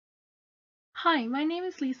Hi, my name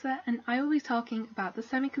is Lisa and I will be talking about the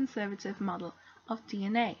semi-conservative model of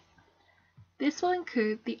DNA. This will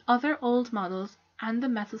include the other old models and the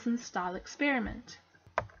Meselson-Stahl experiment.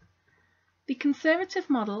 The conservative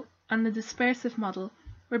model and the dispersive model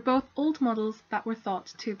were both old models that were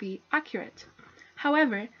thought to be accurate.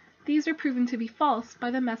 However, these were proven to be false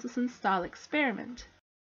by the Meselson-Stahl experiment.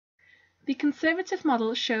 The conservative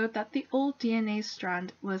model showed that the old DNA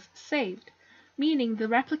strand was saved, meaning the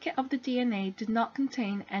replicate of the DNA did not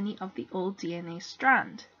contain any of the old DNA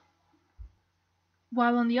strand.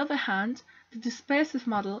 While on the other hand, the dispersive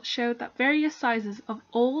model showed that various sizes of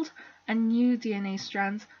old and new DNA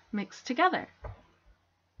strands mixed together.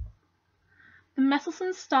 The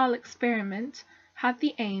Meselson-Stahl experiment had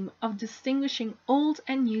the aim of distinguishing old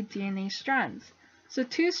and new DNA strands, so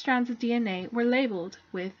two strands of DNA were labeled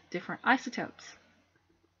with different isotopes.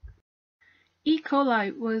 E.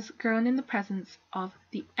 coli was grown in the presence of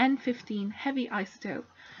the N15 heavy isotope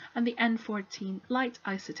and the N14 light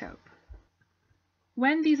isotope.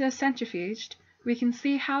 When these are centrifuged, we can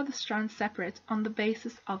see how the strands separate on the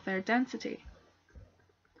basis of their density.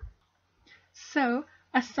 So,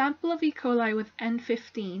 a sample of E. coli with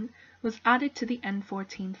N15 was added to the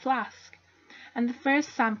N14 flask, and the first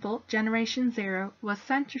sample, generation 0, was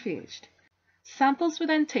centrifuged. Samples were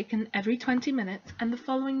then taken every 20 minutes and the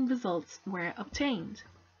following results were obtained.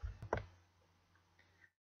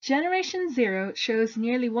 Generation 0 shows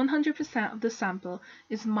nearly 100% of the sample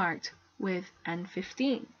is marked with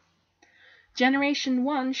N15. Generation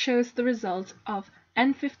 1 shows the result of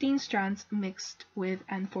N15 strands mixed with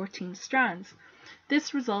N14 strands.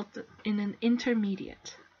 This resulted in an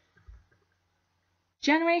intermediate.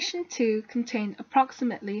 Generation 2 contained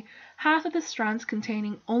approximately half of the strands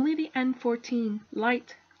containing only the N14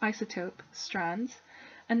 light isotope strands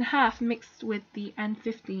and half mixed with the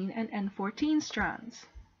N15 and N14 strands.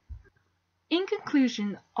 In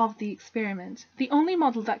conclusion of the experiment, the only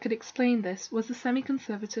model that could explain this was the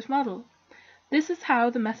semi-conservative model. This is how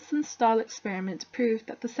the Meselson-Stahl experiment proved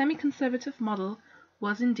that the semi-conservative model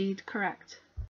was indeed correct.